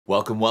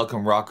Welcome,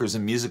 welcome, rockers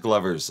and music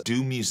lovers.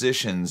 Do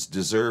musicians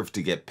deserve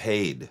to get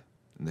paid?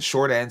 And the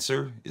short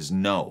answer is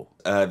no.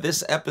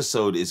 This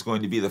episode is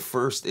going to be the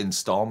first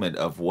installment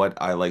of what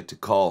I like to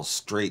call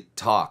straight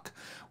talk.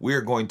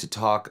 We're going to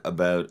talk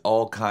about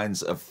all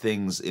kinds of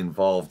things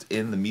involved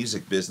in the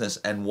music business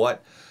and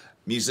what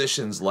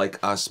musicians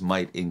like us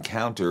might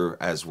encounter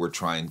as we're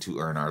trying to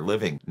earn our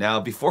living.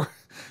 Now, before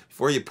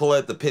you pull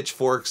out the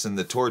pitchforks and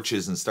the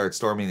torches and start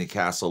storming the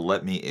castle,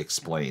 let me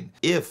explain.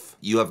 If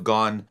you have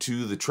gone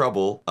to the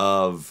trouble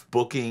of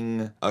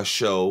booking a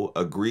show,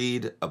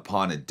 agreed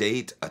upon a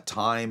date, a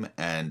time,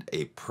 and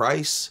a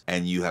price,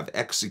 and you have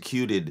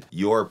executed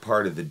your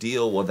part of the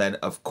deal, well then,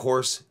 of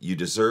course, you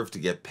deserve to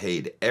get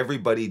paid.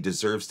 Everybody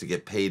deserves to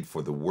get paid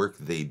for the work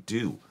they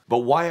do. But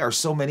why are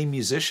so many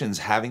musicians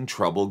having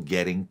trouble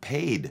getting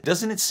paid?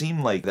 Doesn't it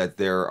seem like that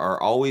there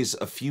are always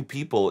a few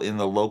people in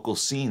the local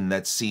scene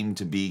that seem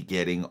to be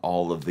getting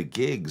all of the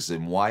gigs?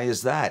 And why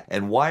is that?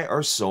 And why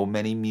are so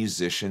many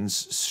musicians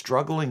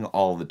struggling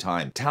all the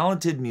time?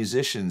 Talented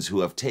musicians who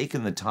have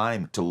taken the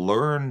time to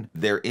learn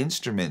their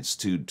instruments,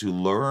 to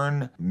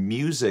learn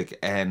music,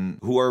 and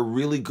who are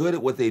really good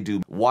at what they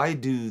do, why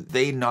do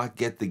they not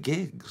get the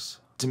gigs?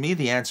 To me,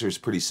 the answer is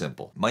pretty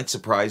simple. It might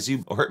surprise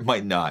you, or it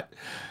might not.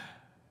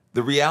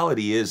 The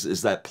reality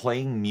is that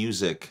playing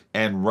music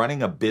and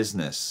running a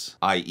business,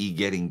 i.e.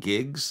 getting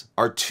gigs,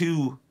 are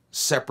two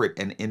separate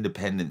and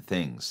independent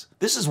things.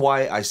 This is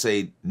why I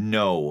say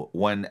no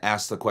when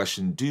asked the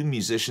question, do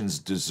musicians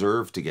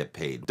deserve to get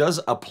paid? Does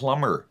a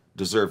plumber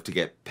deserve to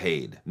get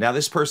paid? Now,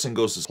 this person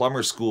goes to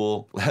plumber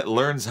school,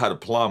 learns how to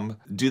plumb.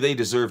 Do they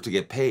deserve to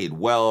get paid?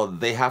 Well,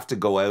 they have to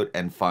go out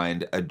and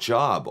find a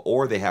job,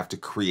 or they have to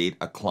create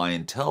a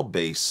clientele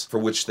base for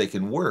which they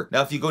can work.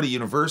 Now, if you go to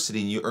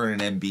university and you earn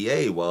an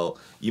MBA, well,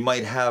 you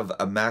might have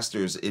a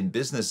master's in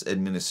business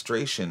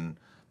administration,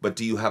 but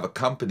do you have a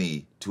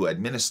company to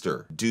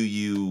administer? Do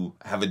you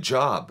have a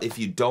job? If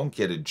you don't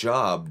get a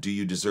job, do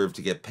you deserve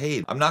to get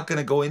paid? I'm not going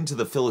to go into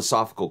the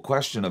philosophical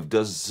question of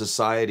does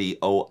society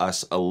owe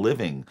us a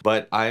living,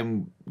 but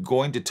I'm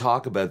going to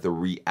talk about the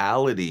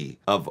reality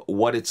of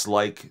what it's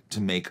like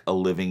to make a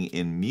living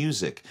in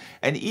music.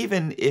 And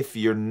even if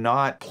you're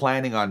not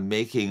planning on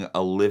making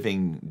a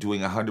living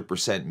doing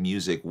 100%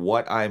 music,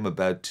 what I'm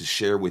about to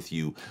share with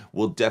you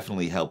will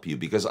definitely help you,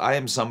 because I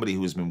am somebody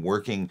who has been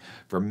working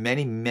for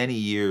many, many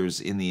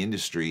years in the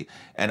industry,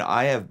 and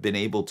I have been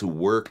able to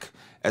work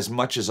as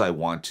much as I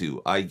want to.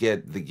 I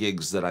get the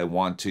gigs that I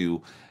want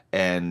to,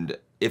 and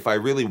if I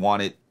really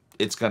want it,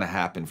 it's going to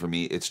happen for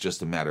me. It's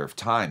just a matter of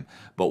time.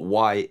 But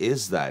why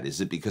is that?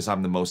 Is it because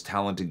I'm the most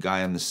talented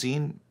guy on the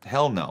scene?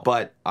 Hell no.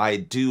 But I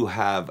do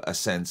have a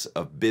sense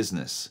of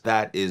business.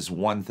 That is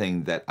one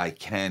thing that I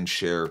can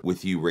share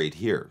with you right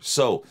here.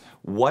 So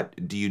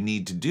what do you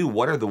need to do?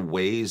 What are the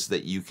ways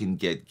that you can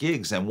get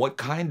gigs, and what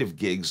kind of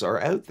gigs are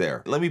out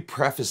there? Let me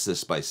preface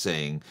this by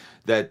saying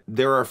that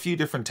there are a few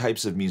different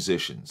types of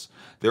musicians.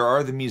 There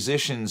are the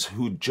musicians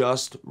who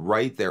just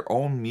write their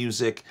own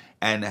music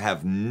and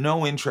have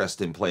no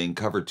interest in playing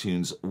cover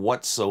tunes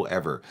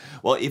whatsoever.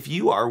 Well, if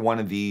you are one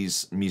of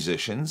these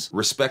musicians,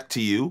 respect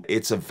to you.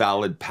 It's a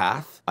valid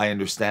path. I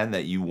understand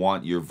that you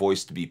want your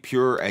voice to be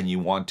pure and you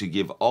want to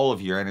give all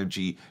of your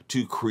energy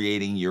to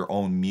creating your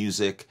own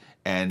music,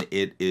 and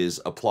it is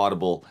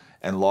applaudable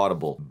and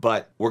laudable.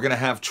 But we're gonna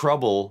have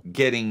trouble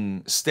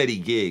getting steady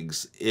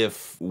gigs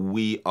if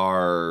we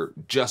are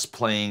just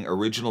playing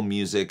original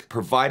music,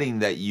 providing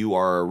that you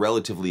are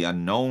relatively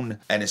unknown,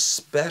 and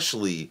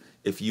especially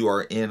if you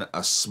are in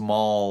a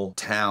small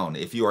town,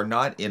 if you are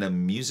not in a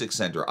music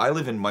center. I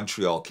live in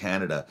Montreal,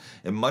 Canada,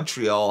 and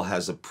Montreal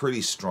has a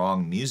pretty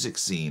strong music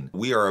scene.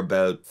 We are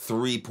about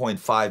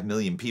 3.5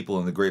 million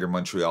people in the greater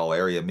Montreal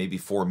area, maybe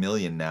 4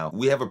 million now.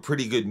 We have a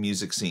pretty good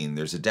music scene.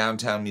 There's a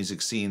downtown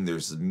music scene,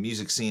 there's a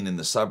music scene in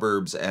the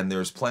suburbs, and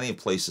there's plenty of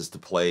places to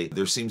play.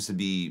 There seems to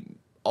be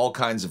all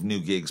kinds of new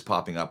gigs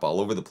popping up all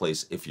over the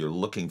place if you're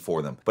looking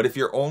for them. But if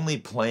you're only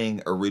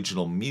playing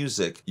original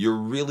music, you're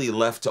really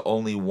left to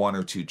only one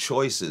or two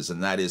choices,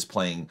 and that is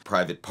playing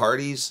private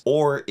parties,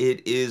 or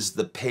it is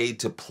the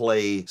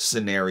pay-to-play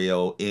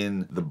scenario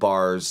in the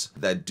bars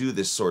that do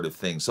this sort of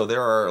thing. So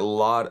there are a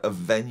lot of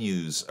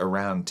venues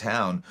around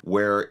town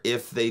where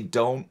if they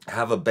don't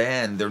have a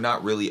band, they're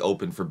not really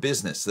open for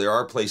business. There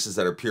are places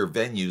that are pure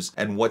venues,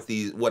 and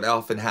what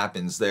often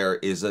happens there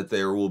is that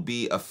there will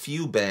be a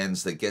few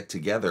bands that get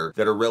together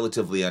that are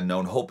relatively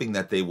unknown, hoping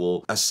that they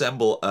will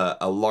assemble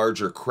a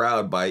larger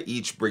crowd by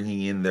each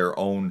bringing in their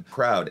own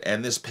crowd.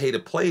 And this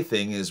pay-to-play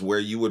thing is where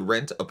you would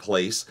rent a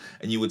place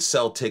and you would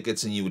sell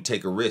tickets and you would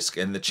take a risk.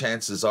 And the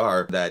chances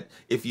are that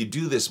if you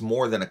do this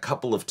more than a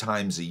couple of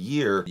times a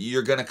year,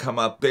 you're going to come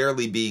up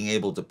barely being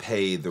able to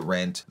pay the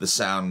rent, the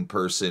sound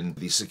person,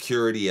 the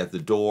security at the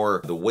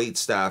door, the wait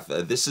staff.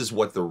 This is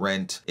what the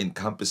rent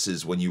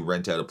encompasses when you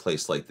rent out a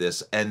place like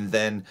this. And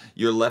then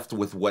you're left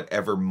with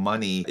whatever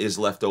money is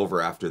left over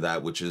tour after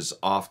that, which is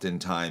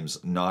oftentimes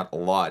not a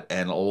lot.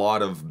 And a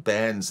lot of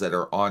bands that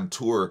are on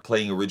tour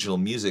playing original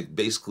music,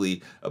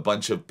 basically a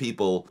bunch of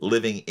people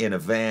living in a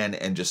van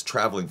and just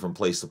traveling from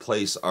place to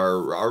place,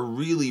 are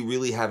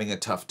really having a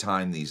tough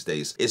time these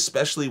days,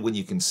 especially when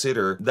you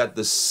consider that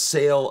the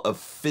sale of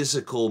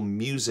physical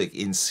music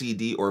in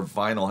CD or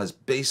vinyl has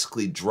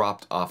basically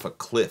dropped off a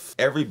cliff.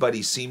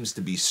 Everybody seems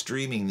to be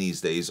streaming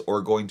these days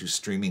or going to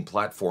streaming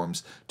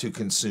platforms to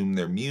consume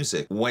their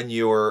music. When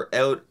you're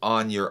out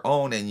on your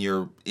own and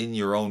you're in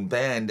your own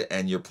band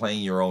and you're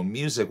playing your own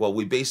music, well,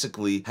 we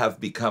basically have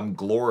become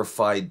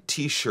glorified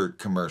t-shirt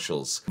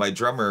commercials. My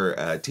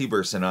drummer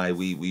T-Burst and I,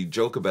 we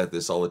joke about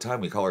this all the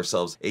time. We call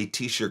ourselves a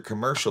t-shirt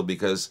commercial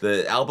because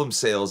the album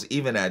sales,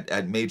 even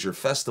at major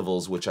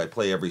festivals, which I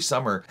play every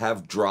summer,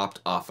 have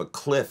dropped off a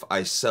cliff.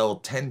 I sell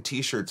 10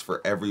 t-shirts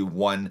for every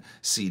one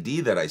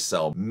CD that I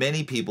sell.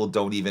 Many people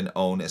don't even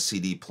own a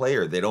CD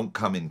player. They don't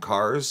come in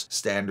cars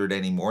standard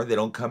anymore. They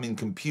don't come in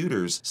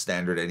computers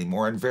standard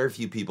anymore. And very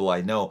few people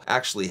I know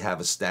actually have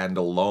a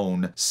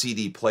standalone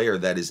CD player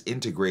that is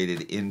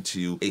integrated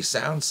into a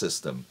sound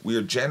system. We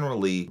are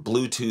generally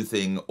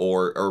Bluetoothing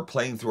or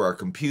playing through our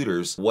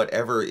computers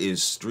whatever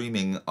is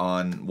streaming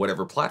on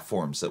whatever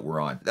platforms that we're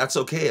on. That's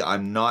okay.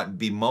 I'm not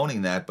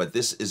bemoaning that, but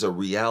this is a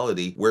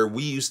reality where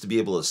we used to be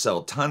able to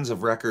sell tons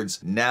of records.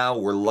 Now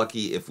we're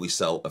lucky if we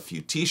sell a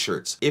few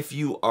t-shirts. If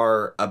you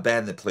are a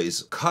band that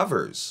plays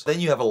covers, then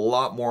you have a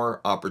lot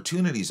more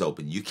opportunities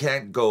open. You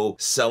can't go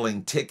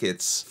selling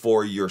tickets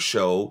for your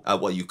show.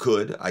 Well, you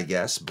could, I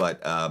guess, but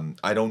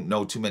I don't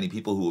know too many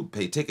people who would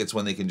pay tickets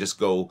when they can just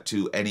go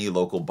to any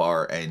local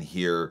bar and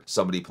hear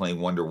somebody playing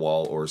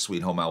Wonderwall or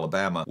Sweet Home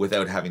Alabama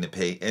without having to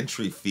pay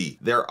entry fee.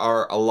 There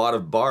are a lot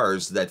of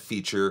bars that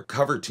feature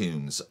cover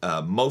tunes.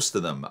 Most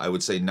of them, I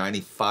would say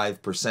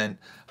 95%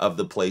 of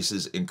the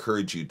places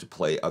encourage you to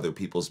play other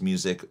people's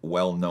music,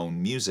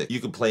 well-known music. You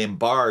can play in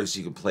bars,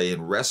 you can play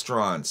in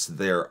restaurants,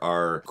 there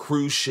are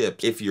cruise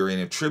ships. If you're in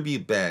a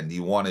tribute band,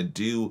 you want to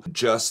do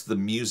just the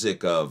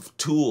music of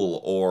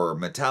Tool or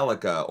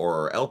Metallica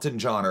or Elton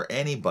John or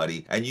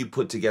anybody, and you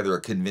put together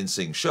a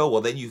convincing show, well,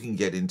 then you can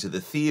get into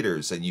the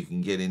theaters and you can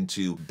get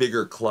into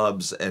bigger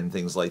clubs and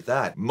things like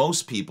that.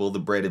 Most people, the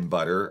bread and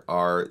butter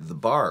are the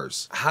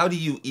bars. How do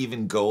you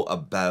even go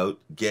about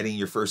getting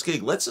your first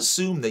gig? Let's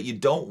assume that you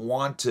don't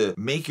want to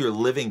make your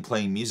living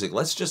playing music.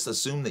 Let's just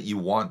assume that you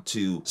want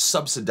to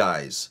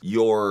subsidize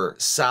your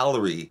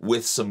salary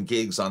with some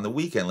gigs on the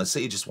weekend. Let's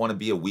say you just want to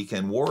be a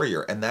weekend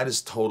warrior, and that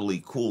is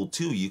totally cool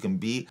too. You can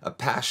be a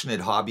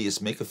passionate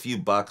hobbyist, make a few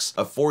bucks,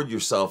 afford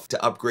yourself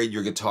to upgrade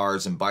your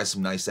guitars and buy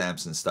some nice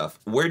amps and stuff.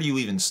 Where do you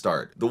even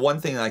start? The one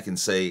thing I can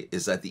say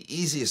is that the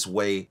easiest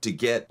way to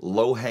get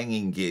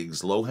low-hanging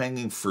gigs,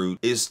 low-hanging fruit,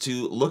 is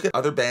to look at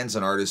other bands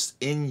and artists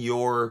in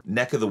your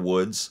neck of the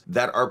woods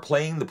that are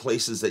playing the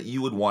places that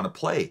you would want to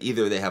play.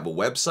 Either they have a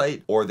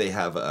website, or they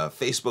have a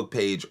Facebook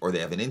page, or they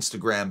have an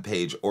Instagram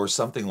page, or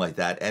something like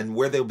that, and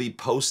where they'll be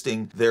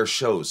posting their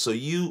shows. So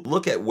you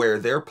look at where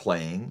they're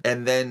playing,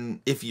 and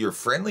then if you're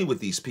friendly with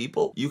these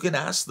people, you can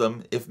ask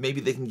them if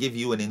maybe they can give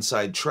you an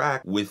inside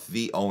track with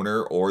the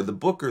owner or the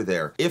booker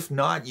there. If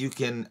not, you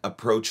can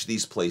approach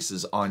these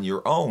places on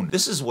your own.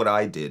 This is what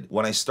I did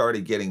when I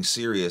started getting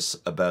serious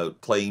about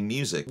playing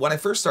music. When I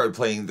first started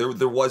playing,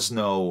 there was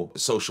no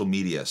social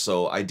media,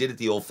 so I did it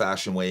the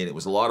old-fashioned way, and it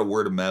was a lot of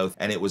word of mouth,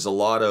 and it was a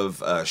lot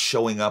of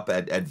showing up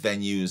at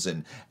venues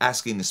and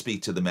asking to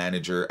speak to the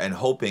manager and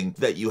hoping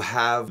that you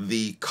have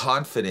the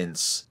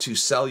confidence to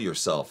sell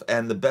yourself.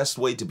 And the best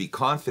way to be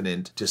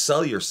confident to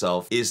sell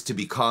yourself is to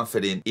be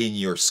confident in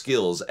your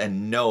skills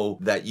and know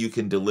that you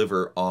can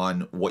deliver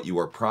on what you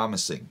are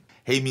promising.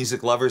 Hey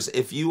music lovers,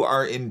 if you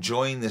are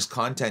enjoying this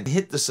content,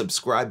 hit the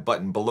subscribe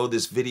button below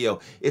this video.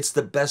 It's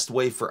the best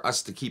way for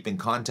us to keep in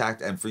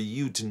contact and for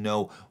you to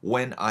know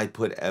when I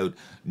put out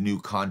new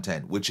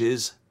content, which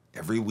is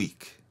every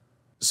week.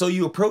 So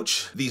you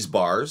approach these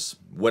bars,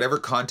 whatever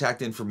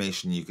contact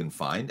information you can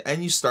find,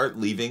 and you start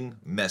leaving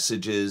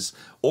messages,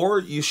 or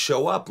you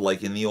show up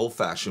like in the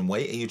old-fashioned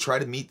way and you try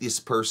to meet this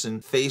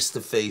person face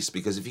to face,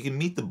 because if you can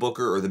meet the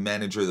booker or the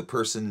manager, the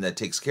person that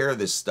takes care of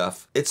this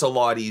stuff, it's a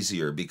lot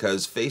easier,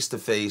 because face to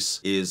face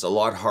is a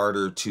lot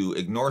harder to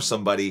ignore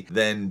somebody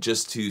than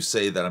just to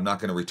say that I'm not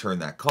going to return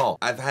that call.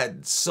 I've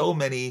had so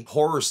many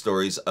horror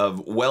stories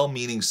of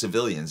well-meaning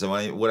civilians,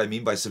 and what I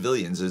mean by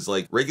civilians is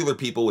like regular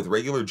people with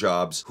regular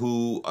jobs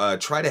who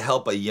try to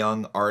help a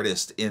young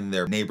artist in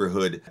their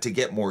neighborhood to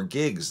get more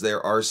gigs.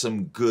 There are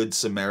some good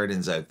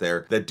Samaritans out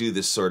there that do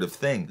this sort of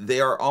thing.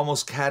 They are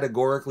almost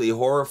categorically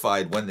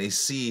horrified when they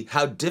see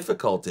how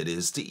difficult it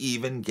is to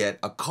even get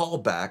a call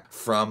back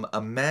from a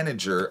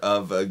manager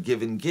of a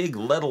given gig,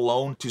 let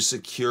alone to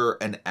secure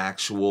an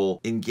actual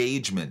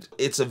engagement.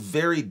 It's a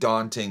very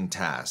daunting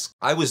task.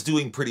 I was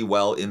doing pretty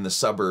well in the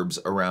suburbs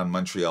around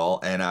Montreal,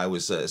 and I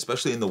was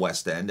especially in the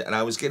West End, and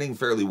I was getting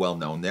fairly well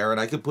known there, and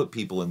I could put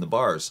people in the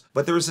bars. But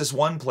But there was this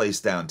one place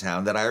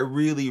downtown that I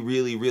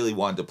really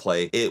wanted to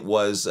play. It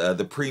was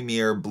the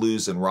premier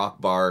blues and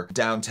rock bar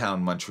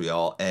downtown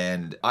Montreal,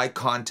 and I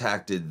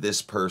contacted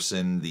this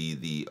person,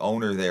 the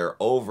owner there,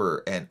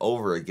 over and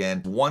over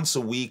again. Once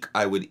a week,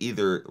 I would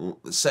either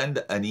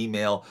send an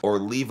email or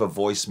leave a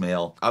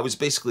voicemail. I was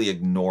basically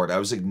ignored. I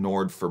was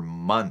ignored for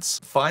months.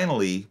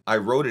 Finally, I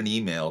wrote an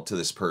email to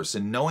this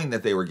person knowing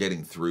that they were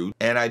getting through,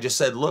 and I just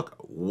said, look,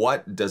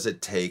 what does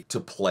it take to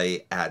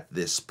play at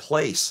this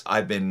place?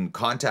 I've been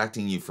contacting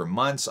you for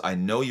months. I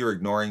know you're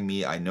ignoring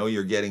me. I know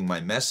you're getting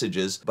my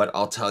messages, but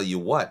I'll tell you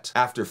what,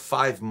 after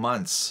 5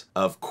 months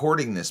of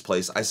courting this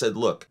place, I said,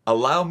 look,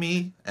 allow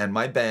me and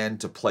my band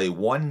to play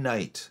one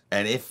night,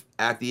 and if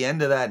at the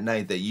end of that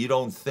night that you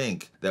don't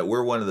think that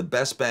we're one of the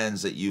best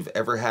bands that you've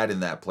ever had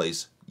in that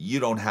place, you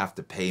don't have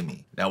to pay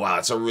me. Now, wow,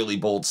 it's a really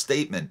bold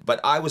statement, but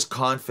I was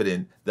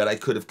confident that I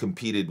could have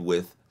competed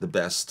with the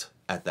best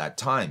at that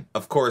time.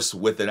 Of course,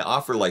 with an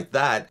offer like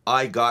that,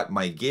 I got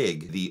my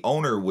gig. The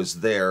owner was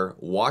there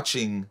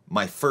watching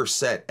my first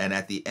set, and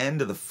at the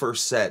end of the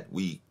first set,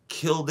 we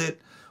killed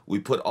it. We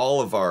put all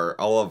of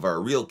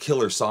our real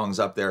killer songs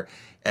up there.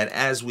 And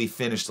as we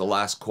finished the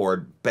last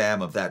chord,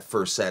 bam, of that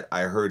first set,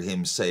 I heard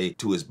him say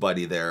to his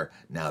buddy there,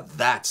 now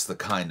that's the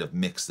kind of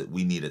mix that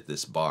we need at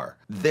this bar.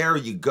 There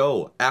you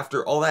go.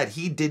 After all that,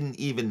 he didn't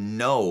even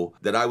know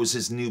that I was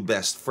his new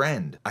best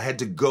friend. I had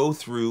to go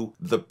through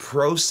the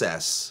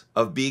process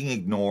of being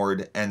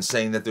ignored and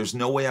saying that there's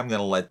no way I'm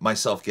gonna let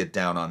myself get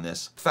down on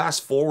this.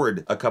 Fast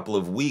forward a couple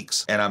of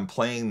weeks and I'm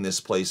playing this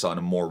place on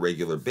a more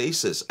regular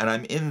basis, and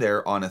I'm in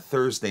there on a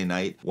Thursday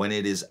night when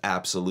it is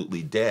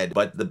absolutely dead,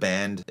 but the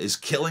band is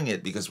killing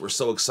it because we're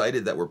so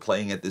excited that we're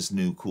playing at this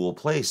new cool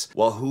place.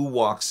 Well, who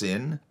walks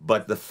in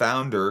but the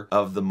founder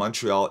of the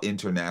Montreal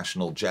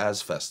International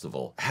Jazz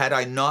Festival? Had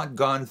I not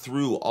gone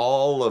through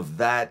all of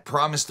that,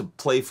 promised to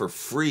play for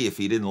free if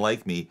he didn't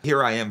like me,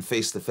 here I am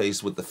face to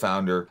face with the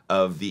founder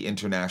of the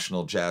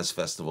International Jazz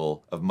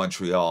Festival of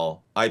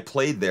Montreal. I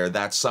played there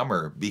that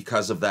summer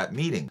because of that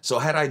meeting. So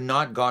had I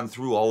not gone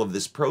through all of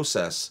this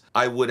process,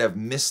 I would have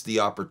missed the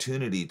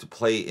opportunity to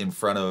play in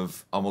front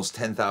of almost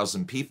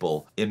 10,000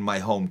 people in my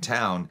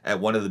hometown at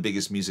one of the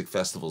biggest music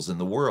festivals in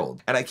the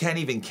world. And I can't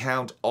even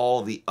count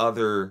all the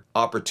other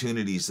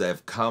opportunities that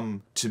have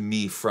come to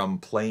me from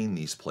playing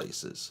these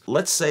places.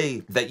 Let's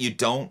say that you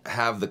don't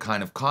have the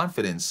kind of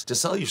confidence to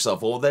sell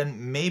yourself. Well,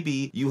 then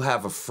maybe you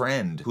have a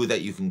friend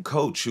that you can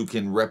coach, who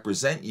can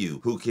represent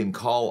you, who can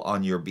call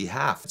on your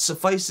behalf.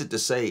 Suffice it to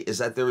say is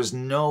that there is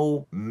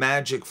no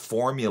magic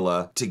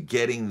formula to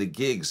getting the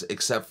gigs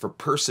except for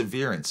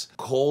perseverance,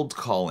 cold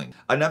calling.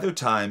 Another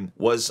time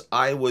was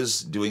I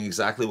was doing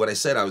exactly what I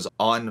said. I was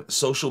on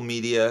social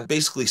media,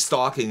 basically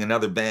stalking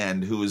another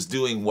band who was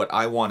doing what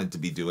I wanted to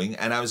be doing,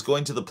 and I was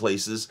going to the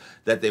places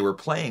that they were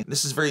playing.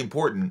 This is very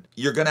important.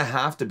 You're gonna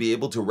have to be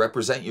able to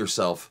represent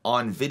yourself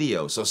on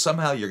video. So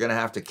somehow you're gonna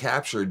have to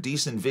capture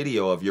decent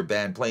video of your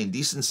band playing,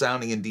 decent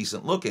sounding and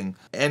decent looking,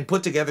 and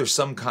put together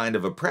some kind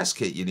of a press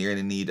kit. You're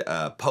gonna need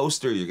a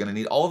poster, you're gonna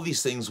need all of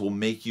these things will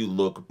make you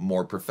look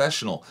more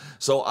professional.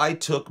 So I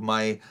took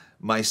my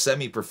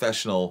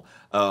semi-professional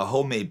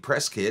homemade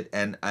press kit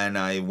and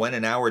I went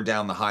an hour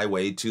down the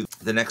highway to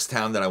the next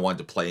town that I wanted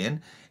to play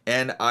in,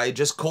 and I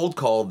just cold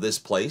called this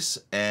place.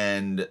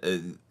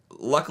 And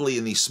luckily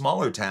in these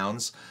smaller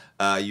towns,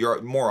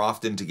 you're more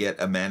often to get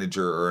a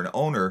manager or an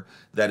owner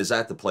that is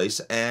at the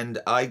place, and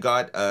I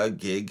got a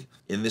gig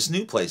in this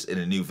new place, in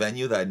a new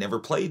venue that I'd never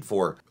played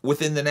for.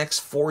 Within the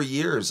next 4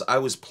 years, I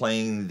was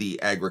playing the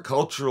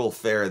agricultural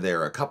fair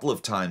there a couple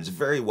of times,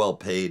 very well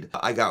paid.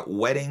 I got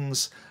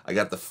weddings, I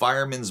got the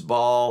fireman's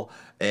ball,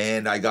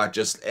 and I got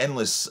just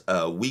endless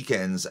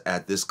weekends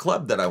at this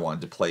club that I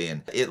wanted to play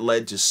in. It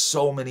led to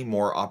so many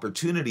more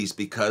opportunities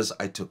because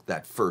I took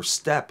that first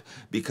step,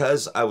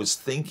 because I was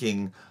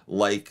thinking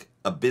like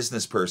a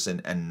business person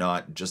and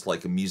not just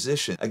like a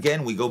musician.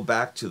 Again, we go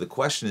back to the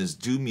question is,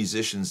 do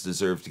musicians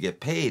deserve to get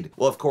paid?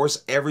 Well, of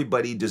course,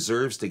 everybody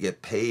deserves to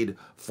get paid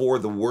for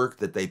the work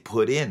that they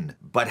put in.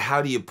 But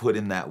how do you put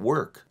in that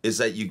work? Is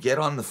that you get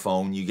on the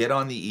phone, you get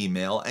on the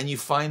email, and you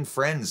find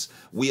friends.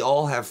 We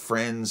all have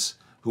friends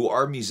who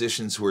are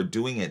musicians who are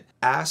doing it.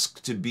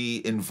 Ask to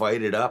be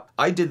invited up.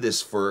 I did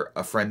this for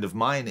a friend of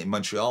mine in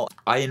Montreal.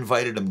 I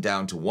invited him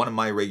down to one of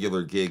my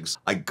regular gigs.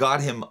 I got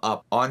him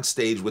up on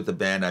stage with the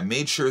band. I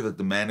made sure that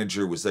the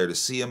manager was there to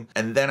see him.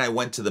 And then I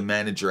went to the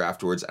manager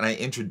afterwards and I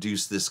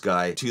introduced this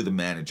guy to the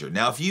manager.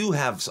 Now, if you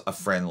have a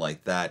friend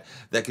like that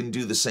can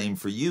do the same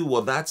for you,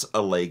 well, that's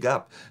a leg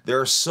up.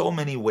 There are so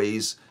many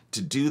ways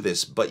to do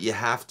this, but you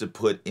have to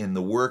put in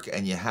the work,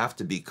 and you have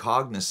to be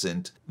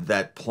cognizant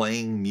that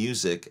playing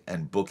music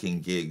and booking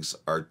gigs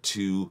are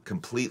two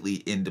completely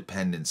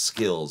independent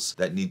skills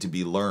that need to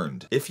be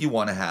learned if you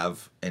want to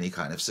have any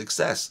kind of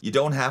success. You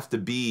don't have to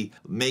be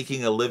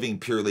making a living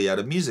purely out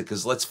of music,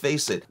 because let's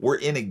face it, we're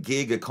in a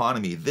gig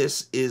economy.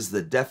 This is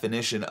the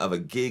definition of a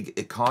gig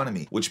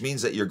economy, which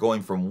means that you're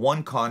going from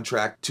one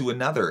contract to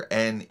another.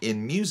 And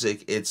in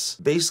music, it's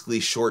basically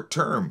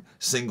short-term,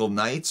 single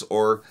nights,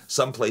 or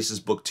some places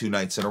book 2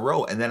 nights in a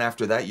row. And then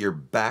after that, you're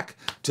back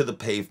to the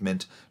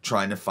pavement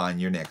trying to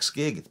find your next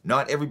gig.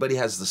 Not everybody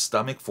has the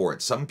stomach for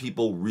it. Some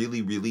people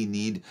really, really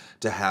need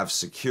to have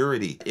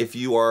security. If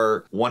you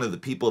are one of the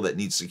people that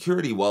need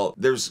security, well,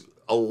 there's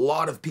a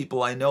lot of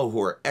people I know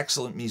who are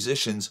excellent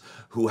musicians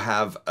who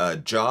have a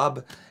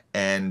job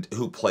and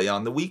who play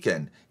on the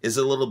weekend. Is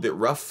it a little bit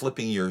rough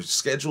flipping your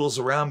schedules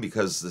around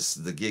because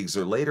the gigs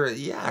are later?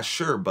 Yeah,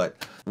 sure, but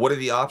what are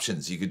the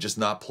options? You could just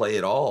not play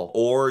at all,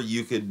 or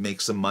you could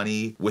make some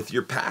money with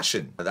your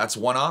passion. That's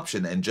one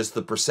option, and just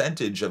the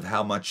percentage of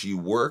how much you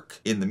work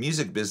in the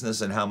music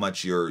business and how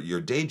much your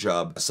day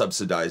job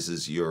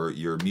subsidizes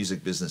your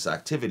music business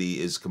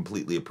activity is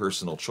completely a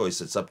personal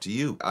choice. It's up to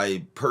you.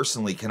 I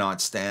personally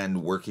cannot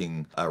stand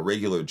working a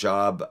regular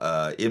job.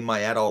 In my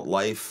adult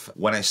life,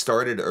 when I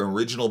started an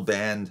original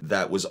band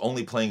that was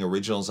only playing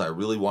originals, I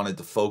really wanted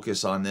to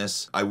focus on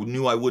this. I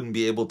knew I wouldn't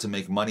be able to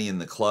make money in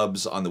the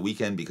clubs on the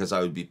weekend because I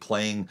would be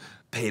playing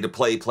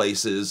pay-to-play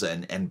places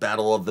and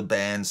battle of the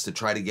bands to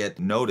try to get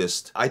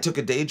noticed. I took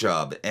a day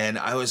job and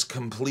I was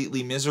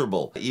completely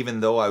miserable. Even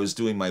though I was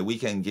doing my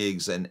weekend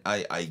gigs, and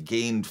I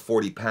gained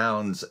 40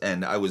 pounds,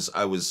 and I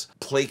was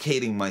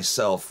placating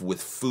myself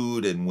with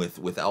food and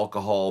with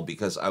alcohol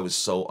because I was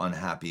so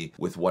unhappy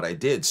with what I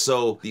did.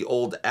 So the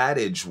old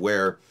adage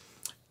where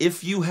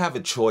if you have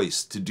a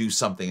choice to do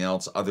something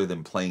else other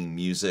than playing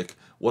music,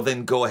 well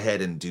then go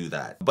ahead and do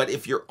that. But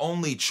if your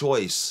only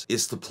choice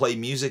is to play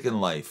music in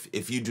life,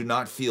 if you do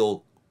not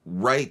feel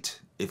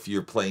right if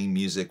you're playing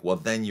music, well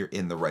then you're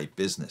in the right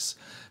business.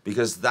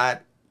 Because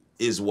that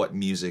is what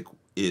music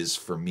is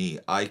for me.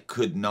 I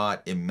could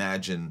not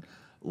imagine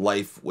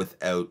life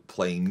without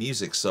playing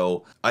music,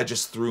 so I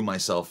just threw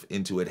myself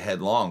into it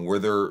headlong. Were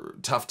there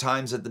tough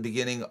times at the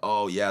beginning?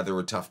 Oh yeah, there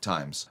were tough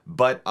times.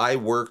 But I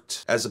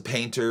worked as a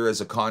painter,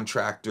 as a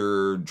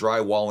contractor,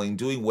 drywalling,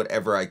 doing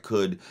whatever I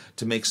could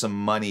to make some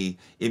money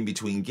in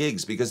between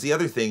gigs. Because the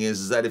other thing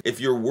is that if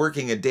you're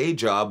working a day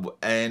job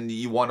and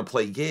you want to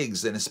play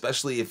gigs, and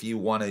especially if you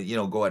want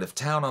to, go out of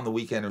town on the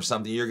weekend or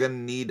something, you're going to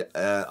need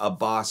a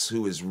boss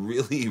who is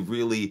really,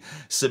 really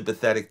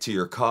sympathetic to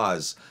your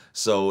cause.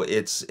 So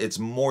it's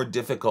more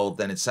difficult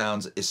than it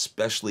sounds,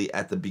 especially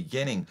at the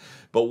beginning.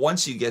 But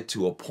once you get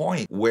to a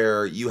point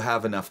where you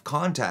have enough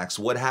contacts,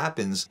 what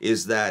happens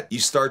is that you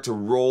start to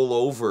roll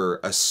over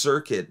a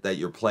circuit that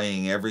you're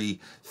playing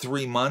every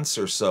 3 months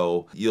or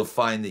so. You'll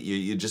find that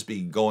you just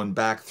be going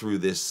back through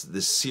this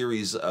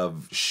series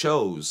of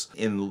shows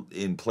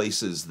in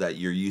places that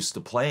you're used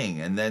to playing.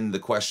 And then the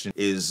question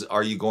is,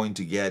 are you going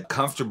to get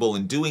comfortable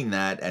in doing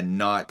that and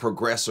not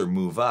progress or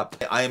move up?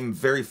 I'm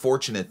very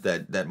fortunate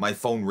that my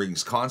phone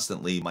rings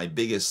constantly. My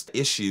biggest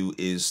issue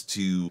is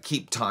to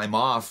keep time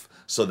off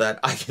so that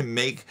I can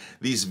make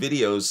these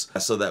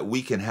videos so that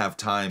we can have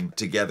time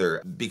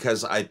together,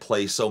 because I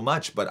play so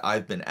much. But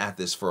I've been at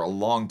this for a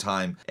long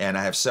time, and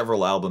I have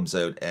several albums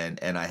out, and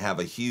I have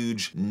a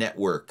huge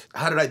network.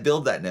 How did I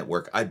build that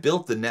network? I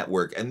built the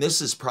network, and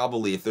this is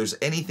probably, if there's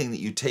anything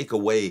that you take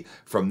away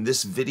from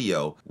this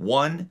video,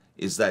 one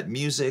is that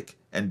music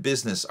and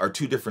business are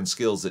two different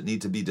skills that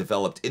need to be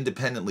developed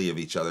independently of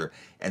each other.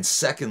 And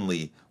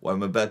secondly, what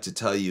I'm about to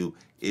tell you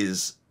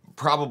is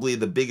probably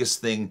the biggest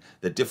thing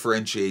that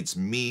differentiates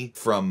me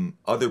from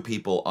other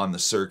people on the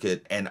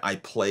circuit, and I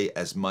play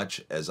as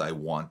much as I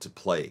want to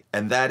play.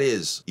 And that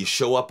is, you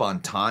show up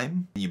on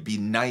time, you be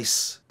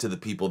nice to the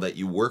people that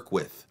you work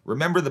with.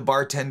 Remember the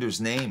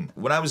bartender's name.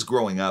 When I was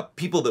growing up,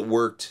 people that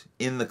worked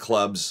in the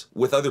clubs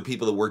with other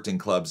people that worked in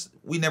clubs,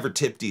 we never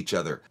tipped each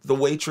other. The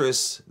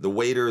waitress, the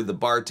waiter, the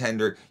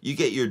bartender, you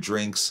get your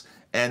drinks,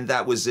 and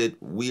that was it.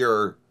 We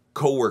are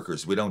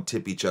co-workers. We don't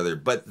tip each other,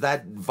 but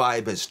that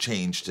vibe has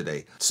changed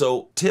today.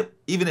 So tip,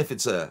 even if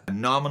it's a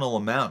nominal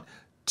amount,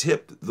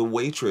 tip the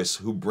waitress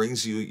who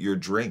brings you your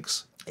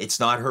drinks. It's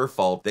not her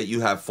fault that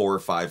you have 4 or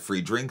 5 free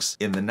drinks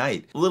in the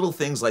night. Little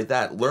things like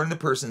that. Learn the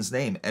person's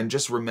name, and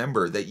just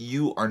remember that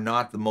you are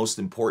not the most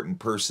important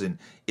person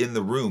in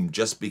the room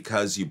just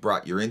because you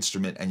brought your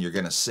instrument and you're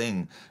going to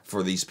sing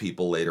for these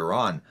people later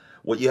on.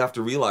 What you have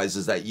to realize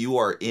is that you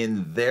are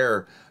in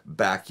their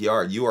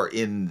backyard. You are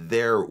in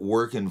their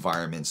work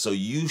environment. So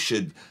you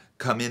should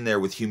come in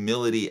there with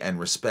humility and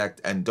respect,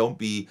 and don't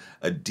be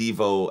a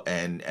devo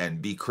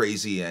and be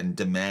crazy and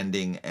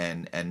demanding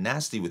and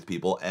nasty with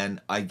people.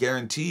 And I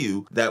guarantee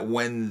you that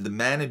when the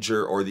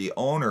manager or the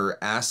owner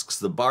asks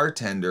the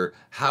bartender,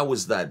 how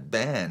was that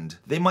band?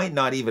 They might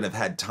not even have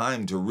had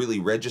time to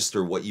really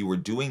register what you were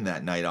doing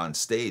that night on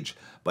stage,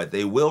 but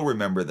they will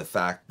remember the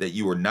fact that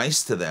you were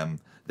nice to them,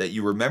 that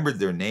you remembered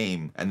their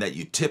name, and that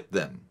you tipped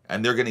them.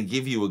 And they're going to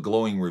give you a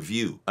glowing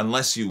review,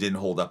 unless you didn't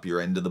hold up your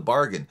end of the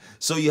bargain.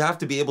 So you have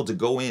to be able to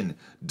go in,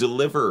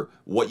 deliver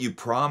what you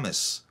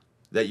promise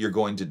that you're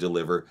going to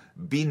deliver,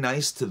 be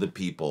nice to the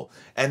people,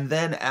 and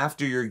then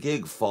after your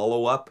gig,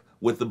 follow up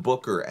with the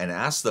booker and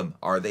ask them,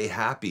 are they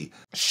happy?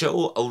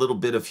 Show a little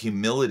bit of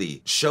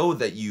humility. Show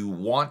that you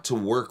want to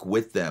work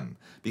with them.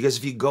 Because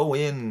if you go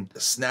in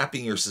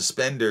snapping your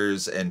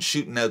suspenders and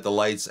shooting out the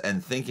lights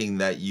and thinking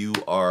that you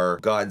are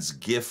God's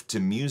gift to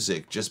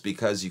music just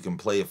because you can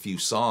play a few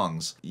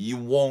songs, you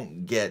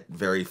won't get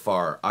very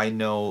far. I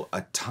know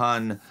a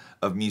ton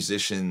of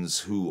musicians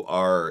who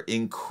are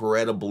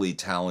incredibly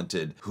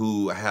talented,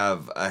 who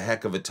have a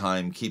heck of a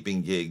time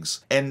keeping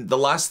gigs. And the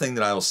last thing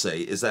that I will say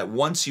is that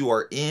once you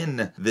are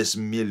in this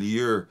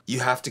milieu,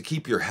 you have to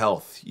keep your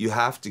health. You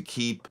have to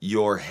keep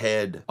your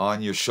head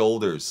on your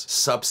shoulders.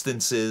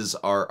 Substances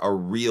are a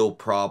real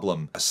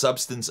problem.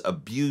 Substance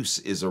abuse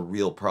is a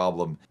real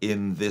problem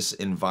in this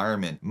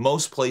environment.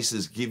 Most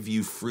places give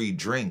you free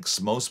drinks.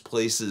 Most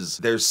places,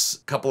 there's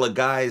a couple of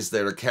guys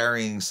that are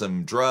carrying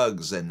some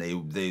drugs and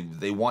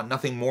they want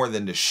nothing more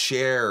than to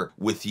share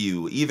with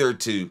you, either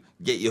to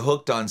get you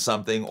hooked on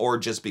something or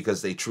just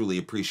because they truly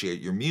appreciate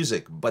your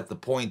music. But the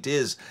point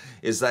is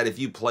that if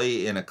you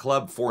play in a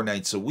club 4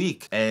 nights a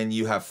week and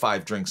you have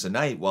 5 drinks a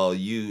night, well,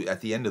 you,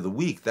 at the end of the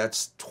week,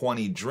 that's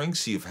 20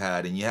 drinks you've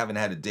had and you haven't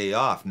had a day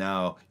off.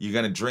 Now, you're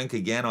going to drink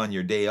again on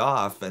your day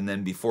off, and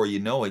then before you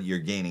know it, you're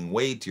gaining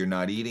weight, you're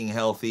not eating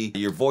healthy,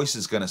 your voice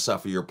is going to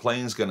suffer, your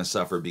playing's going to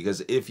suffer,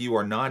 because if you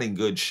are not in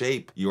good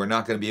shape, you are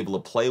not going to be able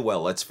to play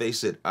well. Let's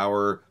face it,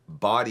 our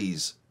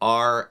bodies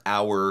are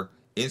our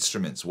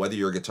instruments. Whether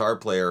you're a guitar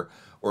player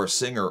or a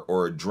singer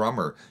or a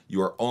drummer,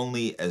 you are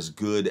only as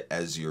good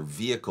as your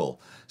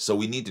vehicle. So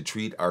we need to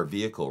treat our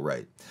vehicle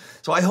right.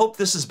 So I hope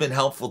this has been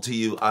helpful to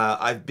you.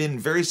 I've been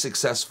very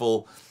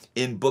successful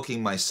in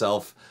booking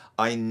myself.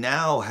 I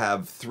now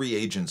have 3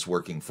 agents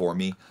working for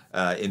me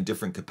in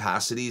different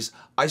capacities.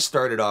 I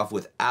started off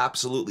with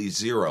absolutely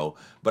 0,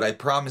 but I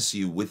promise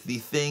you, with the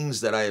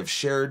things that I have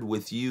shared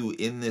with you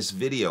in this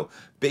video,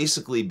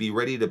 basically be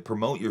ready to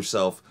promote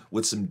yourself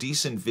with some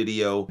decent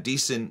video,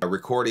 decent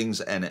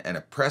recordings, and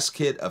a press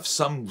kit of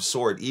some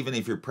sort, even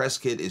if your press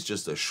kit is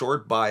just a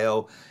short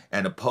bio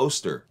and a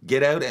poster.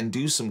 Get out and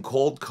do some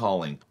cold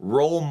calling.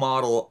 Role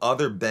model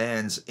other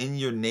bands in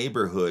your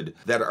neighborhood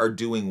that are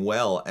doing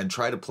well and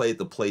try to play at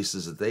the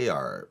places that they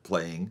are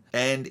playing.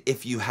 And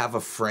if you have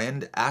a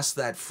friend, ask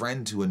that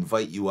friend to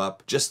invite you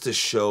up just to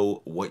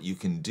show what you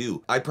can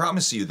do. I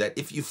promise you that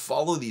if you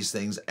follow these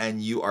things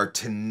and you are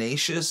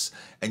tenacious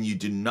and you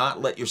do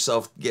not let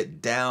yourself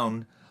get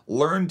down,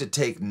 learn to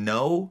take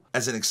no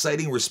as an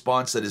exciting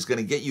response that is going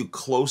to get you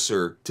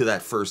closer to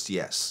that first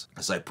yes.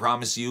 As I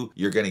promise you,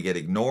 you're going to get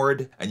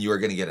ignored and you are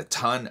going to get a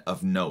ton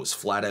of no's,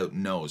 flat out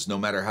no's, no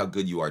matter how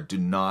good you are. Do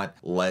not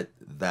let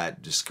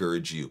that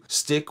discourage you.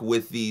 Stick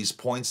with these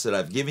points that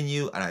I've given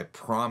you, and I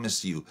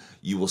promise you,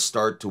 you will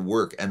start to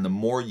work. And the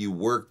more you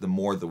work, the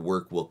more the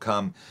work will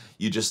come.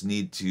 You just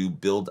need to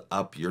build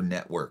up your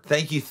network.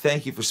 Thank you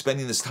for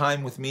spending this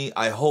time with me.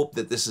 I hope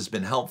that this has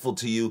been helpful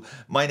to you.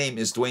 My name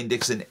is Dwayne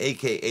Dixon,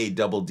 aka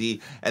Double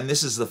D, and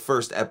this is the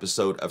first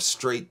episode of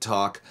Straight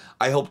Talk.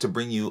 I hope to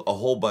bring you a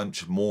whole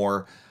bunch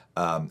more.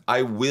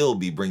 I will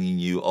be bringing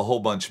you a whole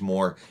bunch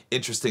more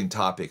interesting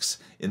topics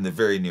in the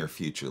very near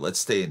future. Let's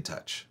stay in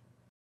touch.